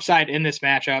upside in this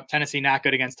matchup. Tennessee not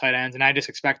good against tight ends, and I just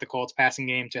expect the Colts passing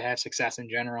game to have success in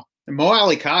general. And Mo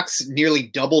Alie-Cox nearly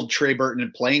doubled Trey Burton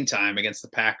in playing time against the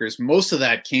Packers. Most of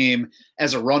that came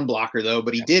as a run blocker, though,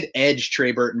 but he did edge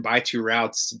Trey Burton by 2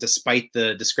 routes despite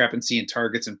the discrepancy in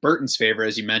targets in Burton's favor,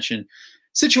 as you mentioned.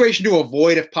 Situation to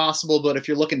avoid if possible, but if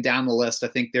you're looking down the list, I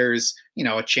think there's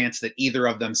a chance that either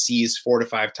of them sees 4 to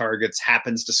 5 targets,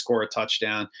 happens to score a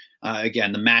touchdown.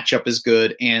 Again, the matchup is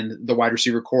good, and the wide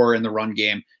receiver core and the run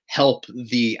game help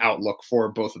the outlook for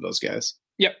both of those guys.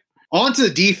 Yep. On to the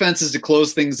defenses to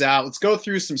close things out. Let's go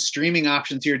through some streaming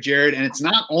options here, Jared. And it's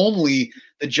not only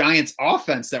the Giants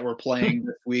offense that we're playing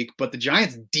this week, but the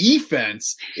Giants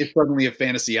defense is suddenly a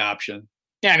fantasy option.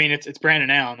 Yeah, it's Brandon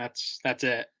Allen. That's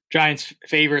it. Giants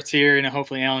favorites here,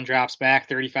 hopefully Allen drops back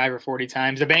 35 or 40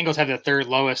 times. The Bengals have the 3rd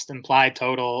lowest implied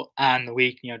total on the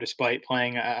week, despite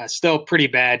playing a still pretty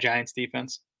bad Giants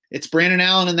defense. It's Brandon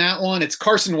Allen in that one. It's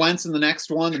Carson Wentz in the next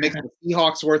one that makes the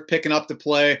Seahawks worth picking up to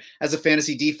play as a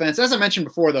fantasy defense. As I mentioned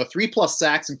before, though, 3+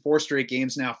 sacks in 4 straight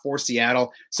games now for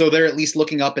Seattle. So they're at least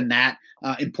looking up in that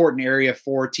important area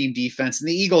for team defense. And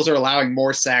the Eagles are allowing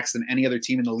more sacks than any other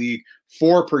team in the league,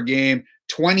 4 per game,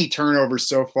 20 turnovers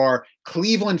so far.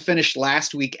 Cleveland finished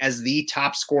last week as the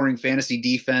top scoring fantasy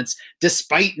defense,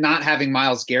 despite not having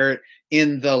Myles Garrett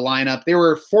in the lineup. They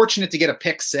were fortunate to get a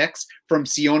pick 6 from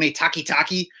Sione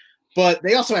Takitaki, but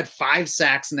they also had 5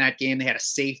 sacks in that game. They had a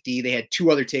safety. They had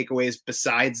 2 other takeaways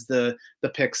besides the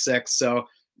pick 6. So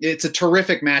it's a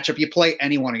terrific matchup. You play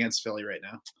anyone against Philly right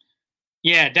now.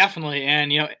 Yeah, definitely.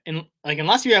 And,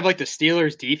 unless you have like the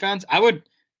Steelers defense,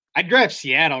 I'd grab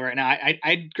Seattle right now.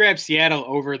 I'd grab Seattle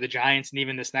over the Giants and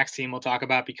even this next team we'll talk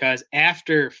about, because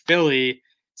after Philly,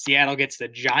 Seattle gets the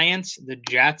Giants, the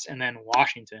Jets, and then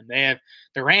Washington. They have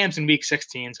the Rams in week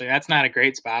 16, so that's not a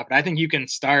great spot. But I think you can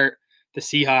start the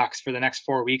Seahawks for the next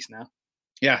 4 weeks now.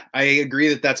 Yeah, I agree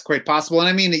that that's quite possible.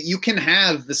 And you can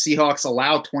have the Seahawks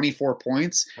allow 24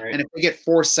 points, right, and if they get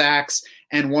 4 sacks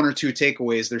and 1 or 2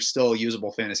 takeaways, they're still a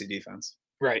usable fantasy defense.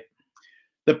 Right.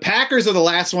 The Packers are the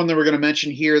last one that we're going to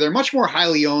mention here. They're much more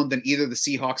highly owned than either the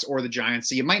Seahawks or the Giants,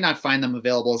 so you might not find them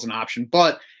available as an option.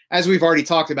 But as we've already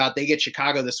talked about, they get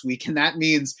Chicago this week, and that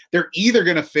means they're either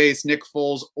going to face Nick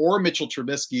Foles or Mitchell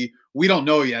Trubisky. We don't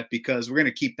know yet because we're going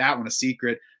to keep that one a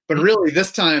secret. But really,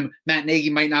 this time, Matt Nagy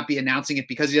might not be announcing it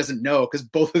because he doesn't know, because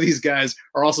both of these guys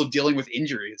are also dealing with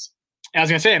injuries. I was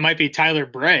going to say it might be Tyler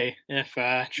Bray if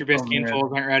Trubisky and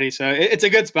Foles aren't ready. So it's a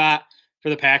good spot. for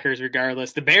the Packers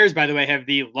regardless. The Bears, by the way, have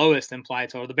the lowest implied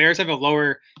total. The Bears have a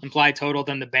lower implied total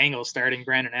than the Bengals starting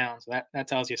Brandon Allen. So that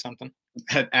tells you something.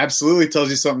 That absolutely tells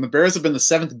you something. The Bears have been the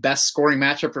 7th best scoring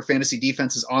matchup for fantasy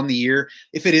defenses on the year.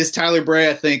 If it is Tyler Bray,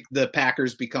 I think the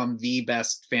Packers become the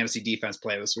best fantasy defense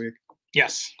play this week.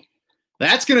 Yes.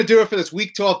 That's going to do it for this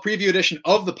Week 12 preview edition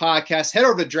of the podcast. Head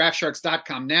over to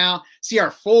DraftSharks.com now. See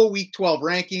our full Week 12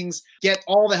 rankings. Get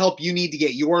all the help you need to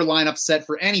get your lineup set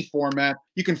for any format.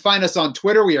 You can find us on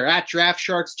Twitter. We are at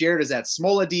DraftSharks. Jared is at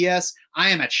SmolaDS. I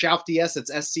am at SchaufDS.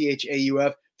 That's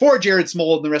SCHAUF. For Jared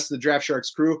Smola and the rest of the Draft Sharks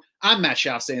crew, I'm Matt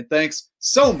Schauf saying thanks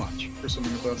so much for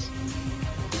swimming with us.